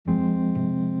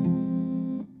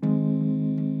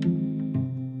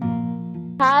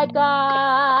Hi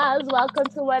guys, welcome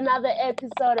to another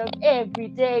episode of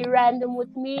Everyday Random with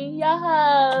me, your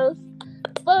host,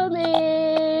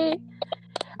 Fumi.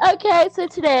 Okay, so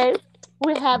today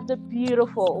we have the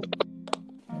beautiful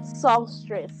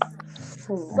songstress,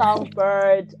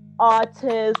 songbird,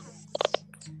 artist,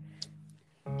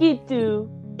 Keitu.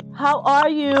 How are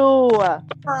you?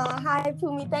 Hi,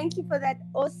 Pumi. Thank you for that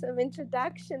awesome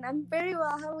introduction. I'm very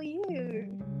well. How are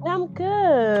you? I'm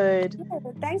good. Yeah,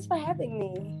 thanks for having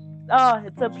me. Oh,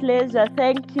 it's a pleasure.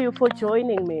 Thank you for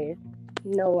joining me.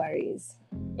 No worries.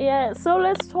 Yeah, so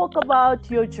let's talk about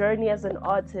your journey as an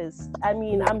artist. I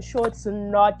mean, Yeah. I'm sure it's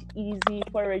not easy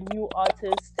for a new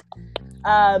artist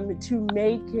to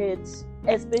make it,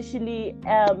 especially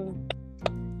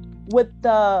with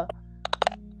the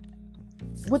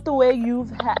way you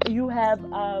have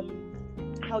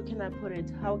how can I put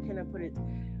it? How can I put it?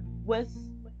 With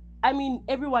I mean,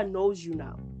 everyone knows you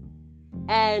now.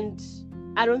 And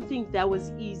I don't think that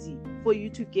was easy for you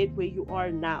to get where you are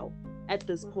now at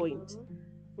this point.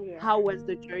 Yeah. How was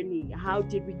the journey? How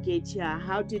did we get here?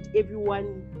 How did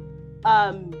everyone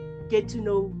get to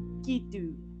know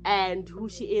Keitu and who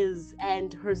she is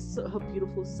and her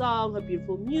beautiful song, her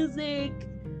beautiful music?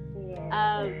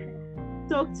 Yeah.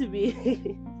 Talk to me.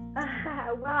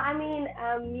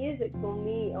 Music for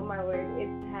me, oh my word, it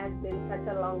has been such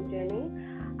a long journey.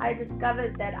 I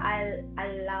discovered that I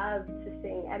love to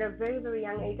sing at a very, very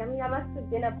young age. I mean, I must have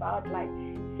been about like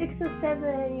 6 or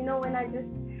 7, when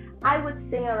I would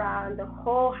sing around the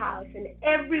whole house and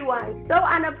everyone so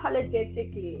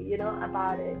unapologetically,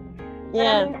 about it. But I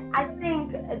Yeah. mean, I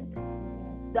think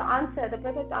the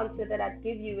perfect answer that I'd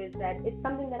give you is that it's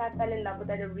something that I fell in love with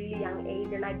at a really young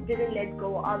age, and I didn't let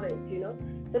go of it.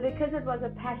 So because it was a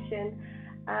passion,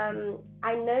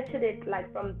 I nurtured it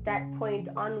like from that point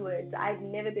onwards. I've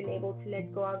never been able to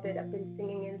let go of it. I've been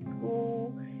singing in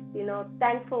school,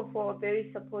 thankful for a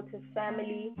very supportive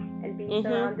family and being Mhm.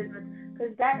 surrounded with,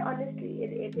 because that honestly,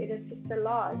 it is just a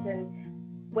lot. And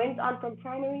went on from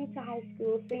primary to high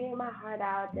school singing my heart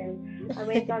out, and I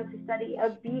went on to study a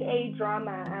BA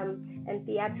drama and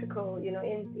theatrical,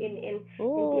 in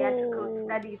theatrical Oh.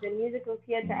 studies and musical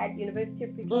theater at University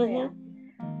of Pretoria.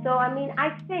 Mhm. So I mean, I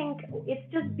think it's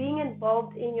just being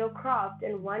involved in your craft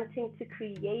and wanting to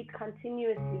create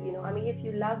continuously. I mean, if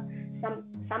you love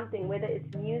something, whether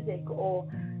it's music or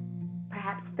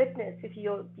perhaps fitness, if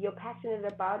you're passionate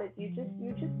about it, you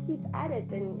just keep at it,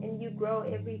 and you grow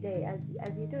every day as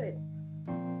you do it.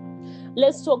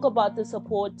 Let's talk about the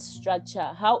support structure.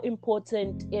 How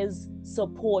important is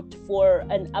support for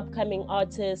an upcoming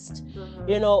artist,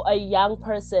 Mm-hmm. a young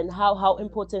person? How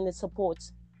important is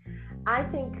support? I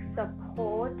think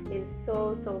support is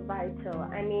so vital.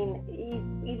 I mean,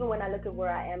 even when I look at where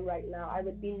I am right now, I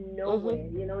would be nowhere,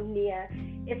 Mhm. near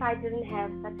if I didn't have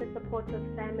such a supportive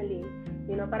family.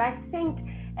 But I think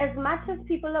as much as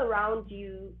people around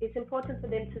you, it's important for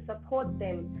them to support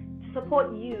them, to support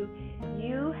you.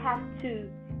 You have to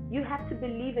you have to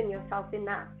believe in yourself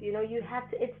enough. You have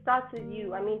to. It starts with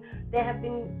you. I mean, there have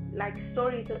been like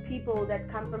stories of people that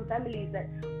come from families that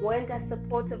weren't as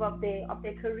supportive of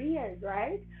their careers,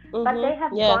 right? But they Mhm.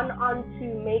 have Yeah. gone on to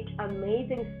make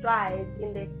amazing strides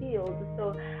in their field.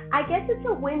 So I guess it's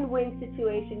a win-win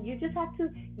situation. You just have to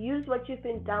use what you've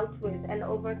been dealt with and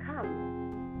overcome.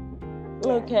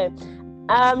 Yeah. Okay.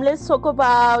 Let's talk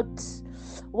about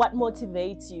what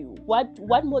motivates you. What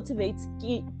motivates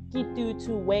Kitu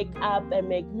to wake up and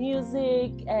make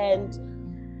music, and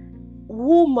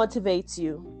who motivates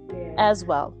you Yeah. as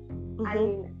well? I Mhm.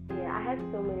 mean, yeah, I have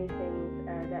so many things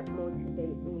that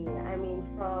motivate me. I mean,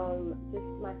 from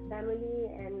just my family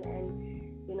and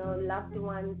loved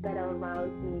ones that are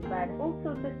around me, but also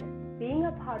just being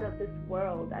a part of this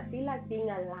world. I feel like being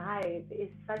alive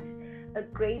is such a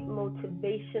great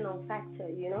motivational factor.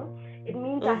 It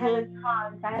means I have a Mhm.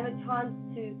 chance. I have a chance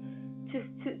to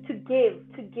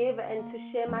give and to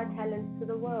share my talents to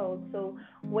the world. So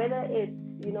whether it's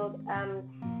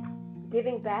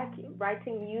giving back,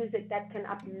 writing music that can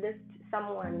uplift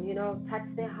someone, touch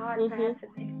their heart Mhm. perhaps,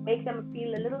 and make them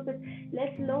feel a little bit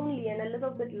less lonely and a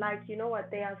little bit like, what,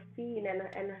 they are seen and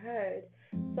heard.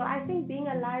 So I think being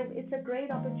alive, it's a great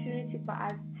opportunity for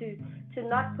us to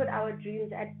not put our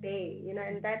dreams at bay,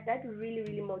 and that really,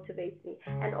 really motivates me.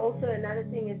 And also another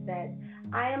thing is that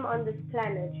I am on this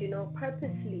planet,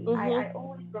 purposely. I Mhm.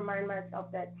 always remind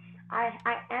myself that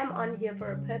I am on here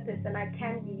for a purpose, and I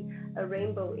can be a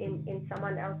rainbow in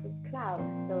someone else's cloud.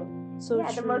 So So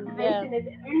yeah, the true. Yeah. motivation is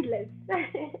endless.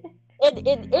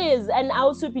 It is, and I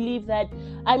also believe that.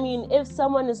 I mean, if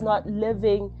someone is not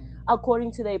living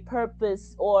according to their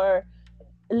purpose, or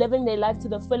living their life to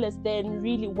the fullest, then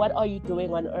really what are you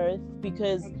doing on earth?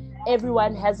 Because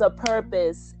everyone Exactly. has a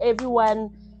purpose.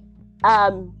 Everyone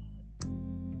um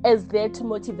is there to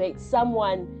motivate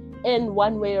someone in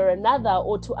one way or another,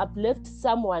 or to uplift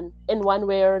someone in one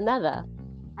way or another.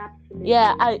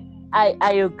 Yeah, Absolutely.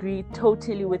 I agree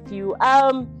totally with you.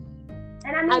 And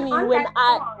I I mean, mean, on when that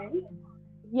I point,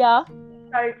 yeah,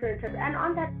 sorry to interrupt. And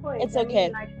on that point, it's I mean,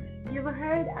 okay. like, you've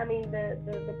heard, I mean,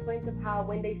 the point of how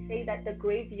when they say that the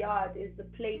graveyard is the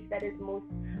place that is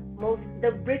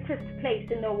the richest place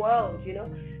in the world, because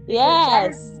that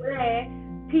is Yes. where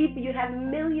people, you have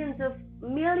millions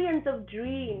of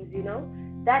dreams,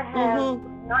 that have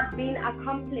Mhm. not been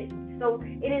accomplished. So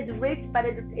it is rich, but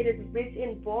it is rich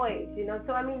in void,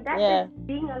 So I mean, that is Yeah.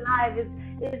 being alive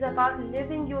is about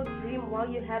living your dream while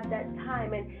you have that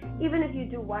time. And even if you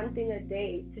do one thing a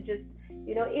day to just,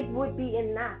 it would be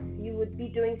enough. You would be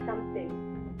doing something.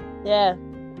 Yeah.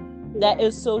 That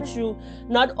Yes. is so true.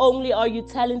 Not only are you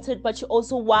talented, but you're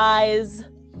also wise.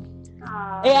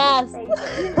 Yes. Thank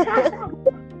you.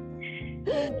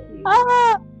 Thank you.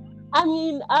 Ah, I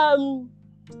mean,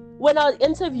 when I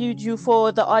interviewed you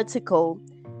for the article,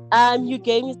 you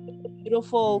gave me such a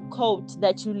beautiful quote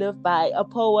that you live by, a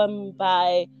poem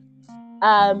by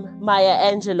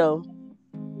Maya Angelou.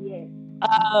 Yes.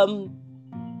 Um,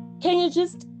 can you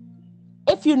just,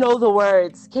 if you know the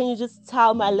words, can you just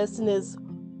tell my listeners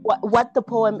what the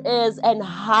poem is and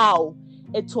how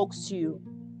it talks to you?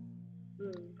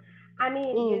 Mm. I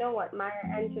mean, you Mm, know what? Maya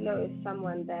Angelou is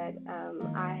someone that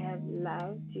I have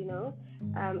loved,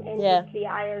 yeah. endlessly.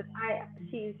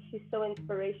 She's so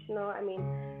inspirational. I mean,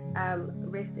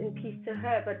 rest in peace to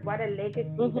her. But what a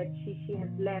legacy Hmm. that she has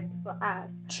left for us.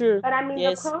 True. But I mean, the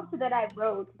Yes. quote that I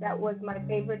wrote that was my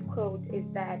favorite quote is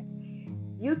that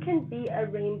you can be a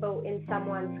rainbow in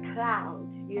someone's cloud.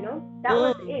 That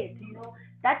was Mm, it.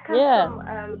 That comes yeah. from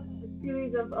a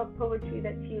series of poetry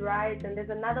that she writes, and there's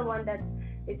another one that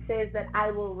it says that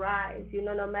I will rise,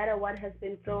 no matter what has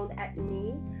been thrown at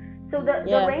me. So the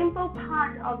Yeah. rainbow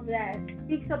part of that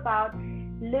speaks about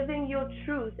living your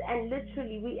truth, and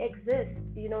literally we exist,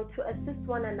 to assist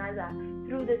one another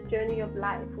through this journey of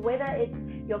life, whether it's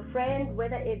your friend,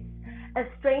 whether it's a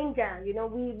stranger,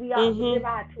 we are Mm-hmm.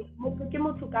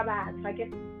 motho ka batho, I guess.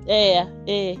 Yeah.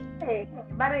 Yeah.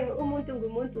 Bareng umuntu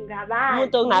ngumuntu ngabantu,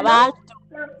 Umuntu ngabantu.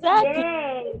 So Exactly.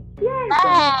 yes, so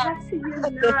we Yes. have to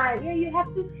unite. Yeah, you have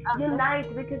to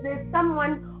unite because there's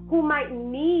someone who might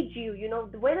need you.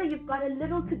 Whether you've got a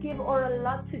little to give or a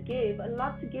lot to give,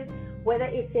 whether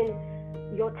it's in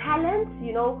your talents,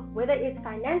 whether it's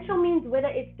financial means, whether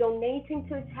it's donating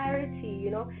to a charity,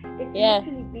 it's Yeah.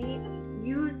 literally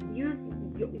use use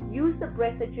use the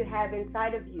breath that you have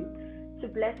inside of you to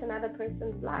bless another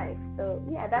person's life. So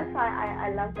yeah, that's why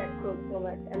I love that quote so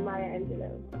much, and Maya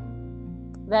Angelou.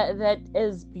 That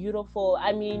is beautiful.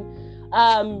 I mean,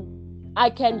 um I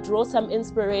can draw some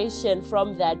inspiration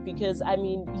from that, because I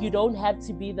mean, you don't have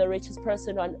to be the richest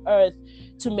person on earth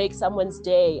to make someone's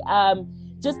day.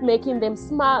 Just making them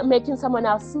smile, making someone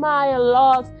else smile,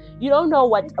 laugh. You don't know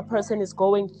what a person is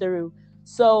going through.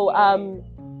 So Yes.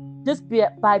 just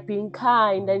by being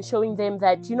kind and showing them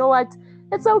that, you know what,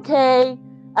 it's okay.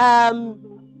 um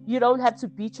Mm-hmm. you don't have to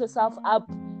beat yourself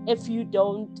up if you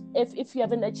don't, if you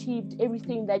haven't achieved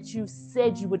everything that you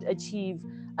said you would achieve,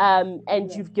 and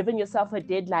Yes. you've given yourself a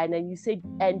deadline and you said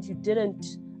and you didn't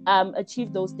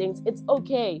achieve those things. It's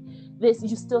okay. This,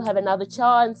 you still have another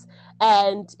chance,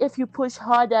 and if you push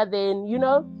harder, then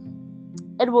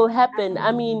it will happen.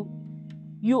 I Absolutely. mean,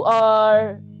 you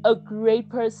are a great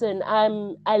person.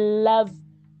 I love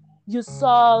your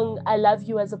song. I love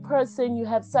you as a person. You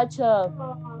have such a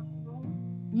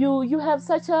Oh, you have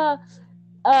such a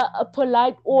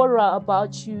polite aura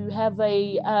about you. You have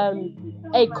thank you so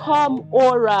a calm much.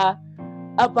 aura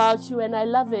about you, and I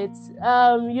love it.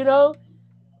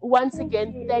 Once Thank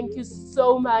again, thank you you.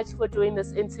 so much for doing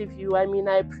this interview. I mean,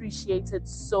 I appreciate it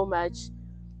so much.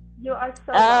 You are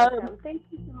so Um, welcome. Thank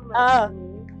you so much, uh,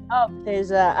 honey. oh,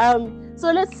 pleasure.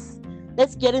 So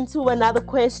let's get into another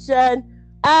question.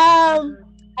 How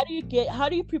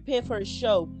do you prepare for a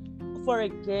show, for a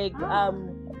gig? Oh,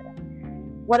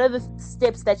 What are the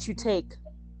steps that you take?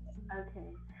 okay.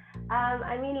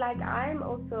 I mean, like, I'm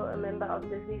also a member of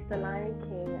Disney's The Lion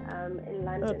King in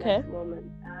London at Okay. the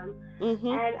moment.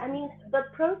 Mhm. And I mean, the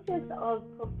process of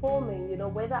performing,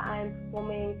 whether I'm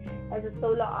performing as a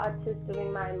solo artist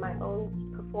doing my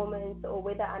own performance or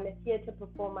whether I'm a theater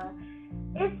performer,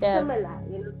 it's Yeah. similar,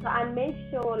 So I make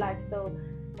sure, like, so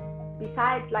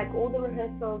besides like all the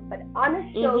rehearsals, but on a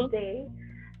show Mhm. day,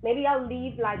 maybe I'll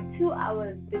leave like 2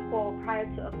 hours before, prior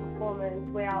to a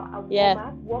performance, where I'll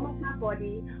Yeah. warm up my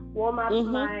body, warm up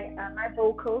Mhm. my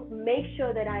vocals, make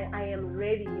sure that I am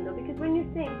ready, because when you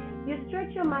sing, you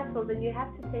stretch your muscles and you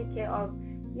have to take care of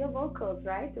your vocals,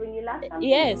 right? When you love something,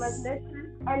 you must Yes. nurture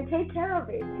and take care of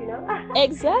it. So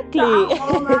Exactly.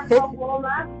 I'll warm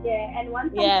up, yeah. And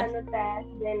once I'm Yeah. done with that,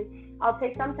 then I'll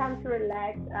take some time to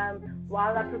relax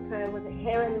while I prepare with the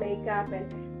hair and makeup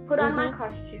and put on my Mhm.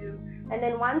 costume. And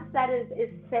then once that is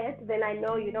set, then I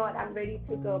know, what, I'm ready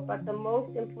to go. But the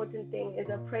most important thing is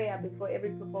a prayer before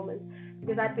every performance,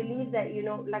 because I believe that,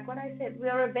 like what I said, we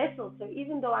are a vessel. So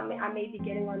even though I may be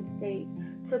getting on stage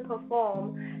to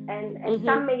perform, and Mhm.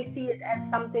 some may see it as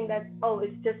something that, oh,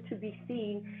 it's just to be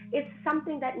seen, it's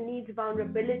something that needs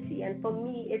vulnerability, and for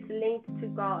me it's linked to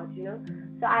God.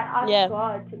 So I ask Yeah.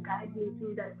 God to guide me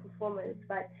through that performance.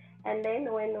 But and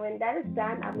then when that is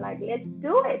done, I'm like, let's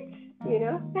do it.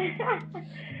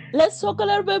 Let's talk a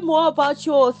little bit more about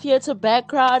your theater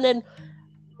background and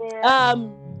Yeah. um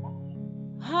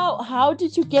how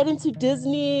did you get into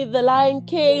Disney, The Lion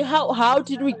King? How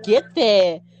did we get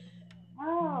there?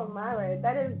 Oh my word,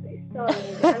 that is so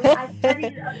amazing. I mean, I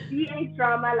studied a BA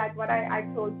drama, like what I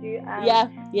told you, Yeah.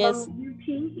 from Yes. UP.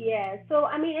 Yeah. So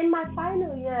I mean, in my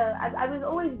final year, I was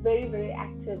always very very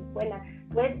active. Whether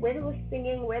it was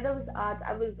singing, whether it was art,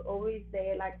 I was always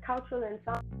there, like cultural and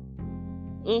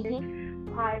Mhm.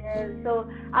 choir. So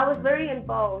I was very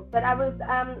involved. But I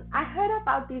heard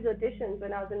about these auditions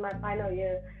when I was in my final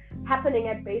year, happening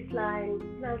at Baseline,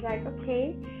 and I was like,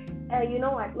 okay, you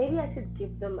know what? Maybe I should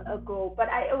give them a go. But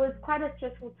it was quite a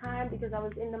stressful time because I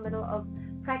was in the middle of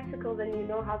practicals, and you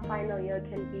know how final year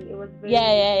can be. It was very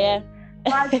Yeah, intense.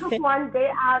 So I yeah, took one day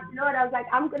out. You know what? I was like,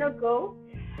 I'm gonna go.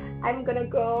 I'm gonna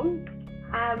go.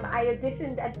 I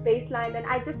auditioned at Baseline and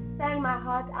I just sang my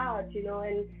heart out.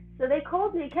 And so they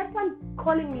called me, kept on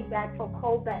calling me back for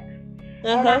callbacks.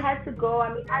 yeah. And I Uh-huh. had to go.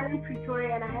 I mean, I'm in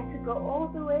Pretoria and I had to go all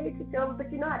the way to Joburg.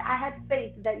 But you know what? I had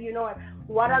faith that,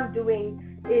 what I'm doing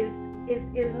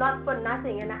is not for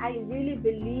nothing. And I really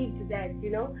believed that,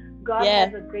 God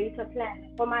has Yeah. a greater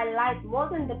plan for my life, more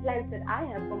than the plans that I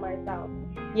have for myself.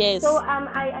 So Yes.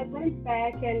 I went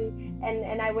back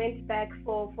and I went back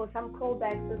for some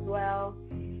callbacks as well.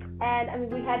 And I mean,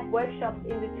 we had workshops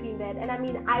in between that. And I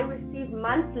mean, I received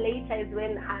months later is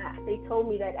when they told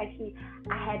me that actually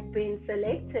I had been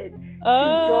selected to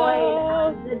join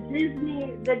Oh.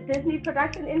 the Disney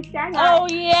production in Shanghai. Oh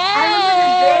I remember the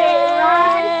day,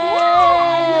 right? Yeah,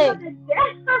 I remember yay! the day.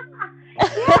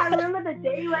 Yeah, I remember the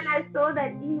day when I saw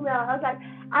that email. I was like,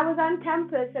 I was on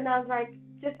campus and I was like,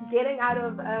 just getting out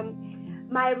of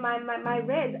my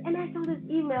red, and I saw this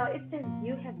email. It says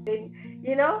you have been,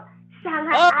 you know,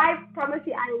 Shanghai. Oh, I promise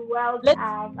you, I welled let's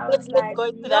out. I was let's like, go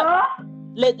into that.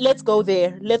 yo, Let's go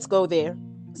there. Let's go there.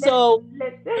 let's So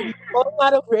let's. you're going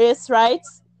out of race, right?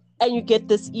 And you get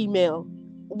this email.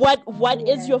 What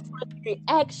is Yeah, your first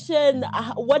reaction?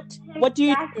 What do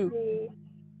you do? exactly.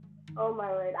 Oh my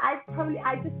word.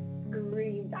 I just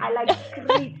screamed. I like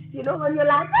screeched, when you're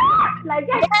like, "Ah!" like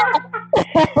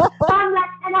so I'm like,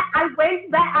 and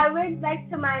I went back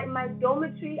to my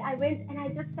dormitory. I went and I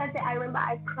just sat there. I remember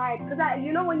I cried because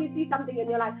when you see something and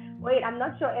you're like, wait, I'm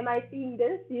not sure, am I seeing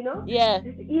this? Yeah,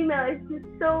 This email is just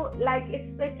so, like,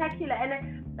 it's spectacular. And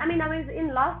I mean, I was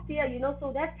in last year,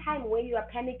 so that time where you are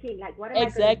panicking, like, what am I gonna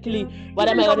exactly. do? What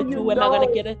am Even I though gonna do? Am I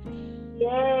gonna get it?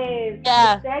 yes,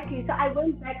 Yeah, exactly. So I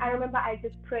went back. I remember I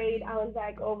just prayed. I was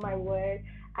like, oh my word,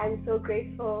 I'm so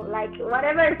grateful. Like,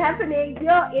 whatever is happening,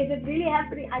 is it really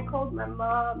happening? I called my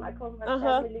mom. I called my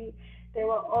uh-huh. family. They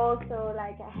were also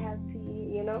like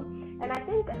happy. And I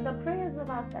think the prayers of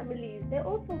our families, they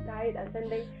also guide us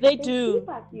and they They they keep do.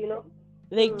 us.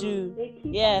 They do. They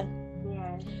keep us. Yeah.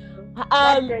 Yeah. So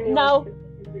that journey was Now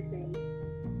just everything.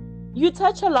 you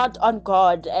touch a lot on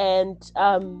God and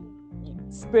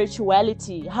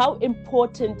spirituality. How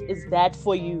important is Yeah. that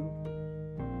for you?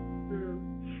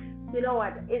 Mm. You know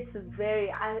what?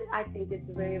 I think it's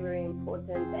very, very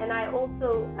important. And I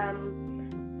also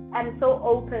am so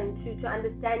open to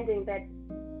understanding that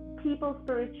people's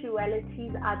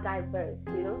spiritualities are diverse.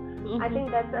 I Mm-hmm.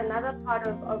 think that's another part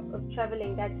of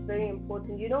traveling that's very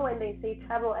important. When they say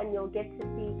travel and you'll get to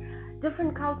see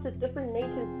different cultures, different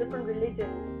nations, different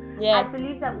religions, I Yeah.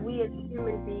 believe that we as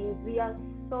human beings, we are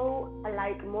so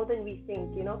alike more than we think.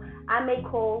 I may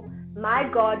call my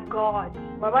God,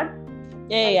 what? Yeah.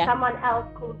 Yeah. And Yeah. someone else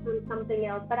calls them something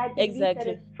else. But I believe that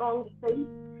Exactly. a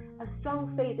strong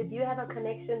faith, if you have a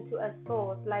connection to a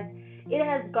source, like, it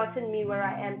has gotten me where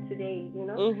I am today.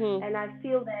 Mm-hmm. And I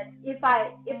feel that if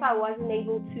I wasn't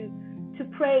able to to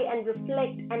pray and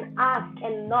reflect and ask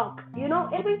and knock.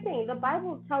 Everything. The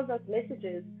Bible tells us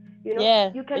messages.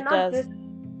 Yeah, You it cannot does. just,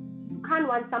 you can't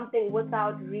want something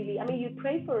without really, I mean, you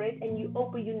pray for it and you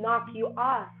open, you knock, you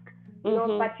ask,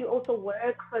 Mm-hmm. but you also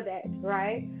work for that,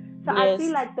 right? So I feel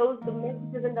Yes. like the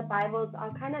messages in the Bibles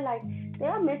are kind of like, they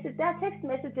are text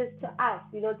messages to us,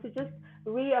 to just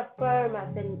reaffirm us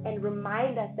and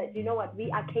remind us that, what,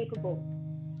 we are capable.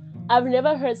 I've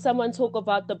never heard someone talk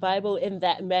about the Bible in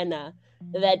that manner.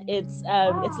 That it's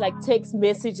like Ah, text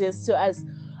messages to us.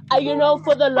 For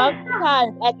the yeah. longest time,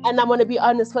 and I'm gonna be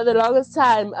honest, for the longest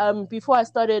time, before I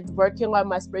started working on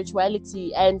my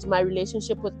spirituality and my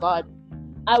relationship with God,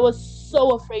 I was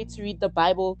so afraid to read the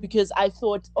Bible because I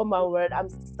thought, oh my word, I'm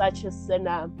such a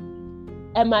sinner.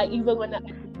 Am I even gonna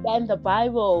understand the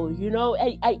Bible?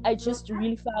 I just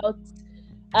really felt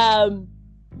um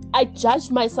I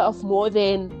judged myself more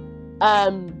than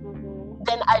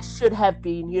I should have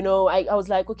been. I was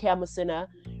like, okay, I'm a sinner.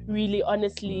 Really,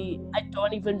 honestly, I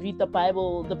don't even read the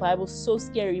Bible. The Bible's so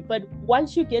scary. But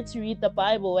once you get to read the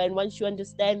Bible and once you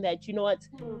understand that, you know what,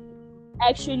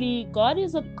 actually, God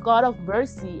is a God of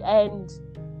mercy and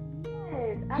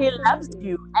Yes, He loves absolutely.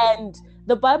 you. And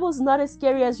the Bible's not as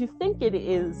scary as you think it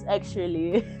is,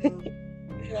 actually.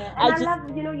 Yeah, and I I just,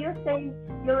 love, you're saying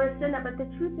you're a sinner, but the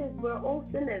truth is we're all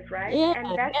sinners, right? yeah,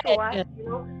 And that yeah, to us, yeah.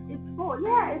 it's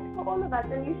for all of us,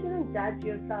 and you shouldn't judge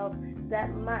yourself that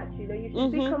much. You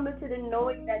should be Mm-hmm. committed in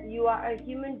knowing that you are a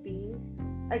human being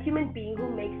who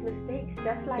makes mistakes,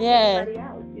 just like Yeah, anybody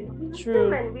else. We are true.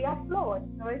 human, we are flawed,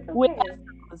 so it's We okay. have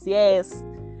those, yes.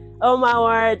 Oh my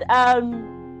word.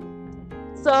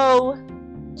 So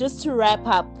just to wrap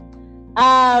up,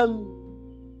 um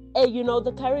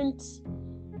the current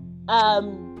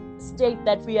state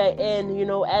that we are in,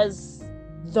 as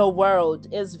the world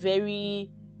is very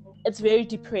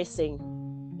depressing.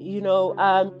 It's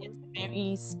Mhm.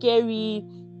 very scary.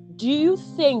 Do you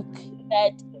think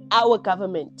that our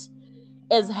government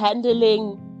is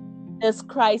handling this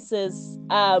crisis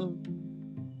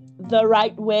the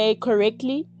right way,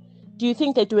 correctly? Do you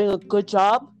think they're doing a good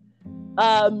job?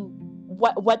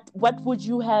 What would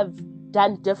you have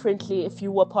done differently if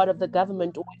you were part of the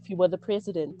government or if you were the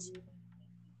president?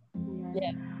 Yeah.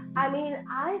 Yeah. I mean,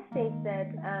 I think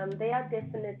that they are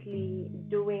definitely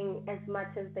doing as much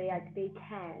as they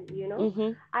can.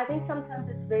 Mm-hmm. I think sometimes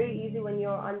it's very easy when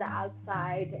you're on the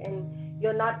outside and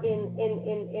you're not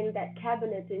in that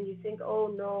cabinet and you think,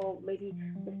 oh no, maybe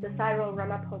Mr. Cyril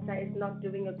Ramaphosa is not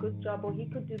doing a good job or he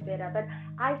could do better. But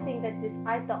I think that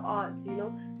despite the odds,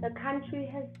 the country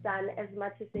has done as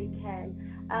much as they can.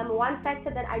 One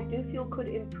factor that I do feel could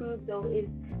improve though is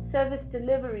service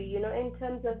delivery. In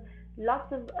terms of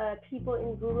lots of people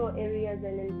in rural areas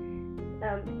and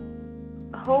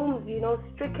in homes,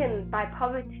 stricken by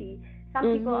poverty. Some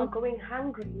people Mm-hmm. are going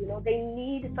hungry. They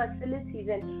need facilities,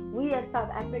 and we as South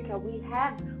Africa, we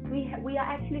are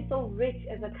actually so rich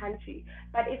as a country.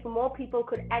 But if more people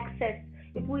could access,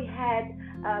 if we had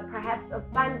perhaps a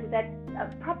fund a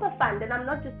proper fund, and I'm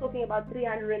not just talking about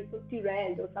 350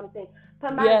 rand or something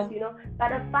per month, Yeah.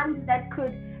 but a fund that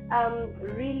could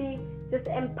really just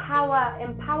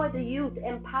empower the youth,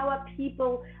 empower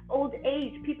people, old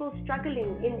age, people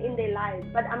struggling in their lives.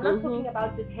 But I'm not Mm-hmm. talking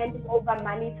about just handing over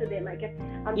money to them. I guess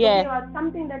I'm talking Yeah. about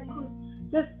something that could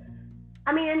just,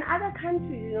 I mean, in other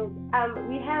countries,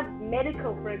 we have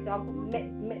medical, for example.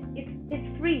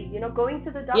 It's free. Going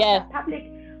to the doctor. Yeah. Public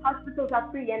hospitals are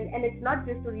free, and it's not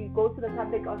just when you go to the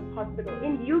public hospital.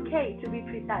 In UK, to be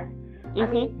precise, I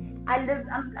Mm-hmm. mean,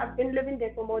 I've been living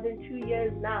there for more than 2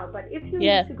 years now. But if you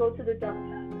Yeah. need to go to the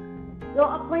doctor, your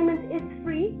appointment is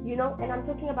free, and I'm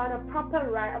talking about a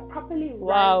properly run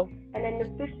Wow. and an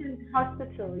efficient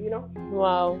hospital,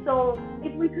 Wow. So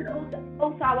if we could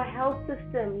also our health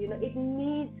system, it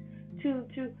needs to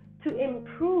to to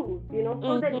improve,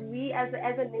 so that Mm-hmm. we as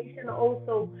a nation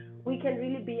also we can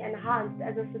really be enhanced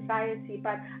as a society.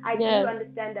 But I do Yeah.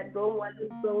 understand that Rome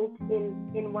wasn't built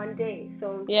in one day,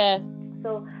 Yeah.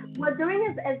 so we're doing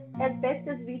as best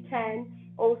as we can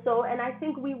also, and I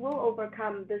think we will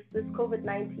overcome this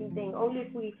COVID-19 thing only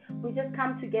if we just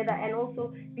come together and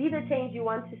also be the change you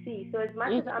want to see. So as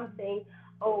much as Mm-hmm. I'm saying,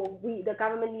 oh, the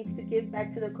government needs to give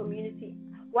back to the community,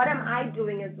 what am I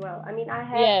doing as well? I mean,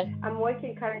 Yeah. I'm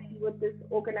working currently with this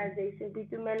organization,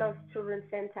 Bitumelos Children's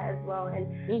Center as well, and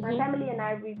my Mm-hmm. family and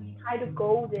I, we try to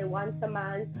go there once a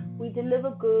month. We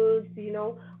deliver goods,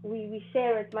 we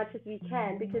share as much as we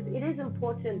can because it is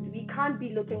important. We can't be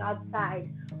looking outside.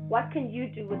 What can you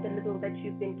do with the little that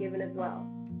you've been given as well?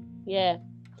 Yeah.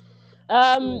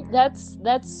 Yeah.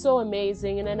 That's so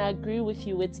amazing, and I agree with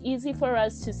you. It's easy for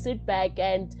us to sit back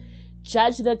and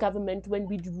judge the government when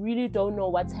we really don't know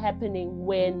what's happening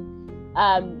when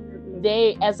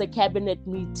they as a cabinet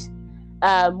meet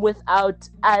without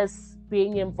us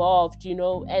being involved,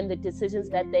 and the decisions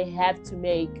that they have to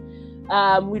make.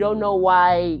 We don't know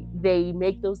why they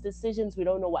make those decisions. We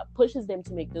don't know what pushes them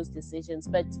to make those decisions.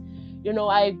 But,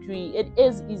 I agree. It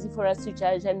is easy for us to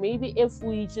judge. And maybe if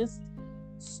we just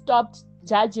stopped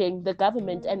judging the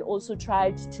government and also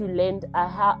tried to lend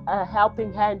a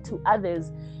helping hand to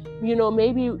others,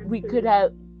 maybe we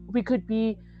could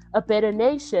be a better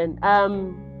nation.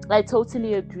 I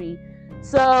totally agree.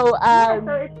 So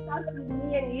so it starts with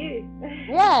me and you.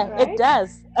 yeah, Right? it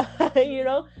does.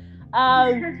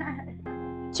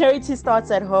 Charity starts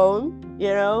at home.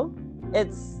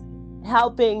 It's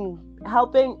helping.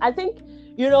 I think,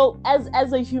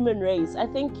 as a human race, I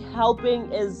think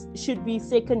helping should be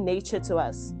second nature to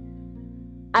us.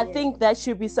 I think that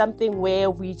should be something where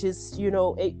we just,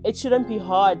 it shouldn't be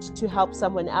hard to help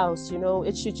someone else.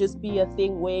 It should just be a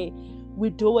thing where we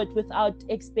do it without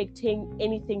expecting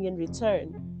anything in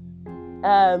return.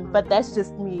 But that's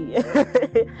just me.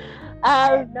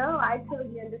 No, I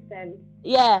totally understand.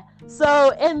 Yeah.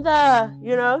 So in the,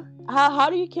 how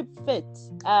do you keep fit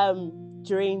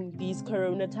during these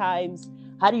corona times?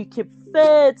 How do you keep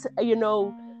fit,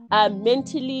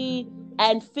 mentally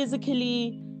and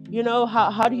physically?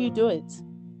 How do you do it?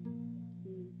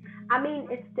 I mean,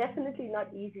 it's definitely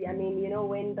not easy. I mean,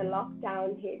 when the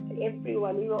lockdown hit,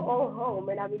 everyone, we were all home.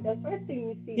 And I mean, the first thing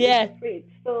you see is Yeah, the fridge.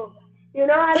 So, I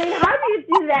mean, how do you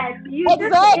do that? You just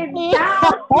exactly.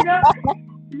 indulge.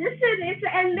 Listen,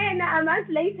 and then a month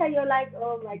later, you're like,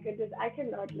 oh my goodness, I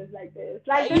cannot live like this.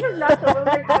 Like, this is not the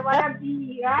woman I want to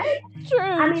be, right? I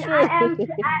True, mean, true.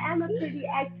 I am a pretty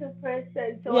active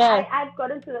person, so Yeah, I've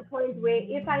gotten to the point where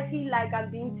if I feel like I'm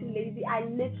being too lazy, I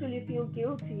literally feel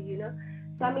guilty.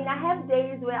 So I mean, I have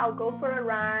days where I'll go for a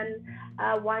run,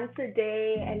 once a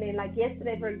day, and then like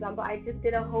yesterday, for example, I just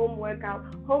did a home workout.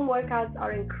 Home workouts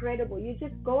are incredible. You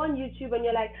just go on YouTube and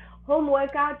you're like, home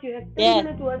workout. You have 30 yeah.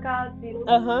 minute workouts.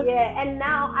 Uh-huh. Yeah, and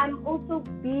now I'm also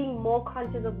being more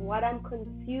conscious of what I'm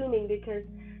consuming because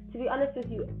to be honest with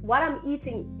you, what I'm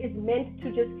eating is meant to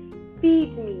just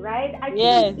feed me, right? I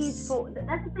shouldn't eat Yes. for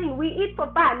that's the thing. We eat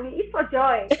for fun, we eat for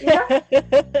joy.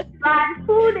 But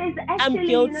food is I'm actually, it's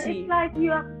guilty. like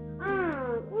you're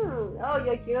oh,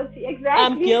 you're guilty. I'm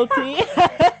Exactly. guilty.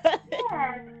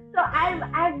 Yeah. So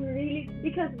I've really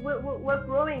because we're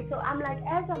growing. So I'm like,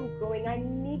 as I'm growing, I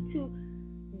need to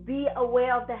be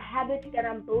aware of the habits that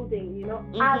I'm building.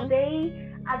 Are Mhm. they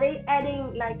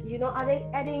adding like are they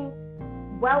adding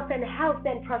wealth and health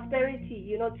and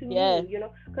prosperity to Yeah. me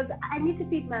because I need to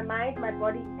feed my mind, my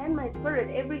body, and my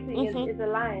spirit. Everything is Mhm.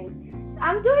 aligned.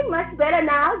 I'm doing much better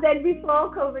now than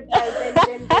before COVID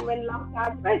times than when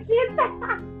lockdown first hit.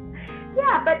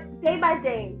 Yeah, but day by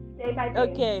day, day by day.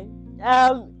 Okay.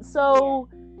 Yeah. So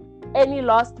any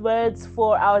last words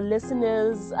for our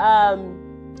listeners?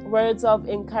 Words of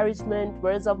encouragement,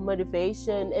 words of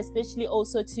motivation, especially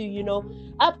also to,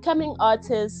 upcoming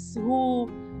artists who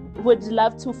would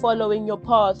love to follow in your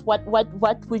path. What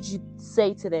would you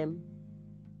say to them?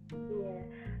 Yeah,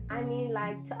 I mean,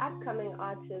 like to upcoming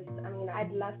artists, I mean,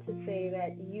 I'd love to say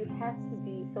that you have to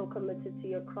be so committed to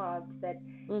your craft that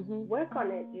Mhm. work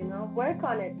on it, work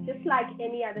on it. Just like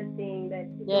any other thing, that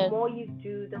the Yeah. more you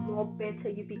do, the more better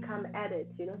you become at it.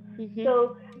 Mhm.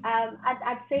 So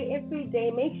I'd say every day,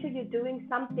 make sure you're doing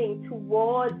something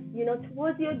towards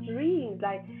your dreams.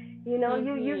 Like, you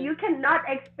Mhm. cannot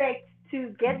expect to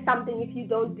get something if you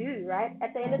don't do, right?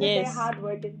 At the end of the day, Yes. hard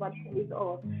work is what pays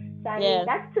off. So I mean, Yeah.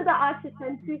 that's to the artist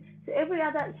and to every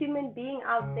other human being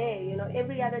out there,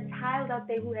 every other child out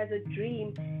there who has a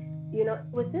dream,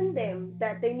 within them,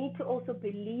 that they need to also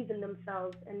believe in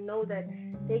themselves and know that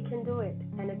they can do it,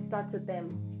 and it starts with them.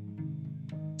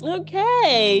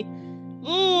 Okay.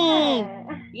 Yeah.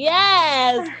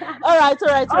 Yes. All right. All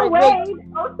right. All Oh right. Wait. wait,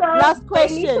 also Last they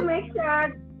need to question. make sure.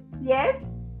 Yes.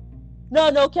 No.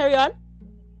 No. Carry on.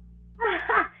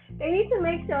 They need to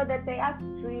make sure that they are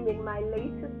streaming my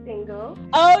latest single,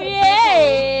 Oh Take Me Home.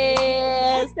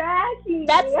 yes. Exactly.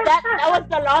 That was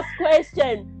the last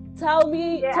question. Talk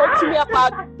to me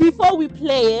about, Yeah. before we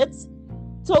play it.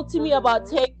 Talk to me about Mhm.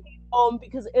 Take Me Home,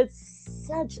 because it's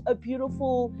such a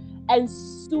beautiful and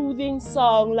soothing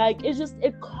song. Like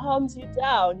it calms you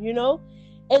down.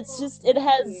 It's just Thank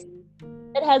you.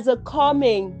 it has a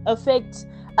calming effect.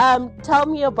 Tell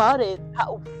me about it.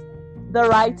 How, the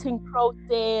writing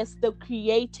process, the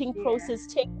creating Yeah. process.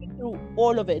 Take me through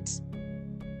all of it.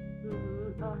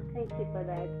 Oh, Thank you for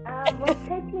that. Well,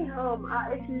 Take Me Home,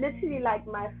 it's literally like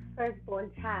my firstborn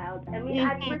child. I mean,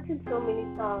 I've written so many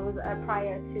songs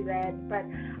prior to that, but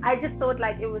I just thought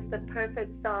like it was the perfect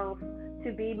song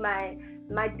to be my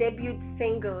debut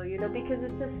single, because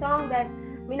it's a song that,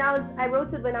 I mean, I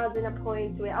wrote it when I was in a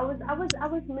point where I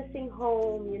was missing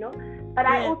home, but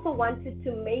I also wanted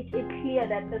to make it clear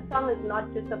that the song is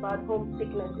not just about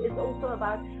homesickness. It's also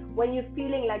about when you're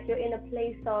feeling like you're in a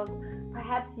place of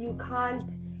perhaps you can't,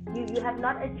 you have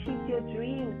not achieved your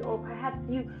dreams, or perhaps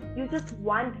you just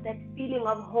want that feeling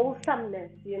of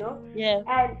wholesomeness, Yeah.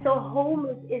 And so home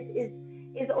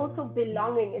is also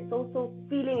belonging. It's also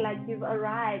feeling like you've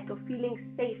arrived, or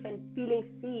feeling safe and feeling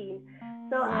seen.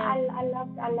 So Yeah.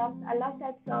 I love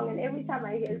that song, and every time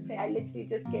I hear it play, I literally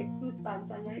just get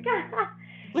goosebumps. I'm like,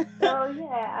 so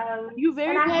yeah, You're and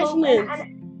very I hope, and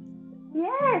passionate.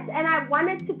 yes, and I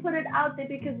wanted to put it out there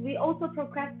because we also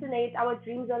procrastinate our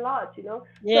dreams a lot. So it was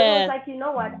Yeah. like, you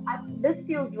know what, this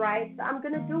feels right, so I'm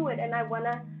gonna do it, and I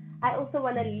also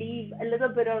wanna leave a little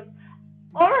bit of,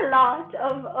 or a lot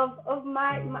of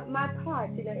my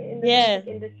part, in the Yeah. music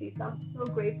industry. So I'm so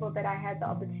grateful that I had the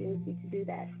opportunity to do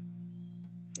that.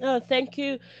 Oh, thank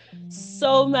you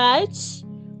so much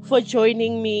for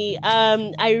joining me.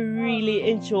 I really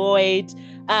enjoyed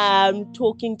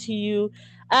talking to you.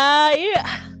 Yeah.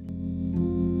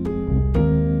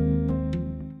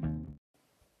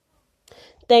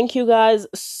 Thank you guys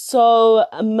so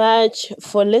much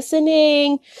for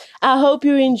listening. I hope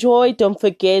you enjoyed. Don't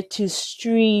forget to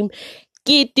stream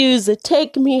Keitu's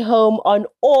Take Me Home on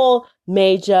all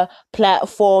major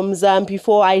platforms.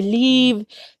 Before I leave,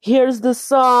 here's the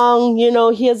song.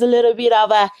 Here's a little bit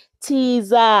of a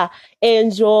teaser.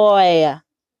 Enjoy.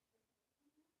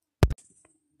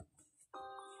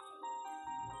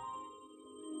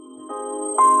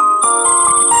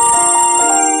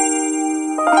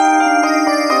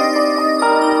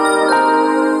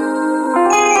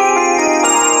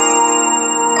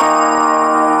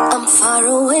 I'm far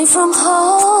away from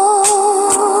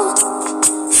home,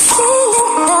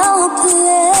 feeling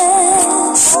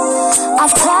helpless.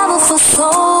 I've traveled for so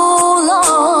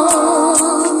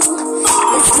long.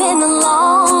 It's been a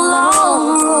long,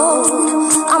 long road.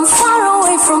 I'm far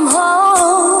away from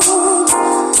home,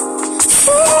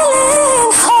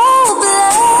 feeling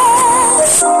hopeless.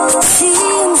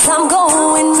 Seems I'm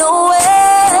going nowhere.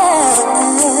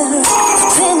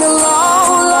 It's been a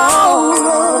long, long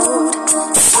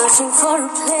road, searching for a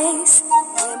place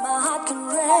where my heart can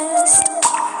rest.